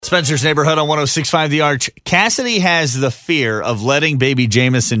Spencer's Neighborhood on 106.5 The Arch. Cassidy has the fear of letting baby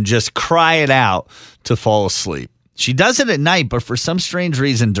Jameson just cry it out to fall asleep. She does it at night, but for some strange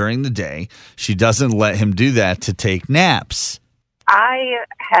reason during the day, she doesn't let him do that to take naps. I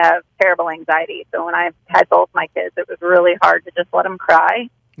have terrible anxiety, so when I had both my kids, it was really hard to just let them cry.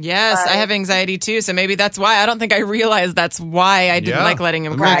 Yes, I have anxiety too, so maybe that's why. I don't think I realized that's why I didn't like letting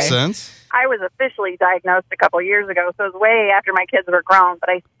him cry. Makes sense. I was officially diagnosed a couple of years ago, so it was way after my kids were grown, but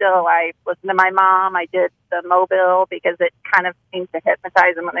I listened to my mom. I did the Mobile because it kind of seems to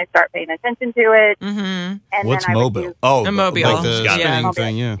hypnotize them when they start paying attention to it. Mm-hmm. And What's then Mobile? A Mobile. Like the spinning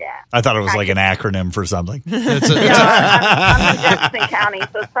thing, yeah. I thought it was like an acronym for something. I'm in Jefferson County,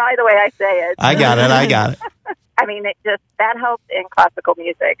 so it's probably the way I say it. I got it. I mean, that helps in classical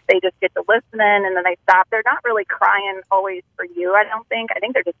music. They just get to listen and then they stop. They're not really crying always for you, I don't think. I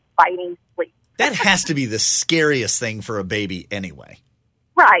think they're just fighting sleep. That has to be the scariest thing for a baby anyway.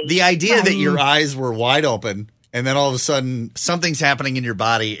 Right. The idea that your eyes were wide open and then all of a sudden something's happening in your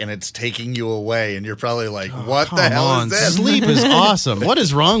body and it's taking you away and you're probably like, what the hell is this? Sleep is awesome. What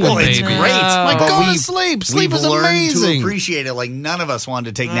is wrong with babies? It's great. Like, But go to sleep. Sleep is we've learned amazing. to appreciate it. Like none of us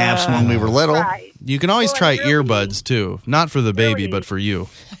wanted to take naps when we were little. Right. You can always try earbuds too. Not for the baby, Really? but for you.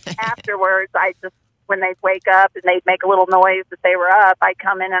 Afterwards, when they'd wake up and they'd make a little noise that they were up, I'd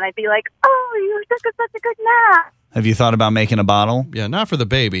come in and I'd be like, oh, you took such a good nap. Have you thought about making a bottle? Yeah, not for the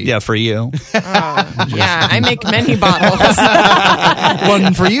baby. Yeah, for you. Yeah, I make many bottles.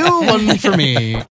 One for you, one for me.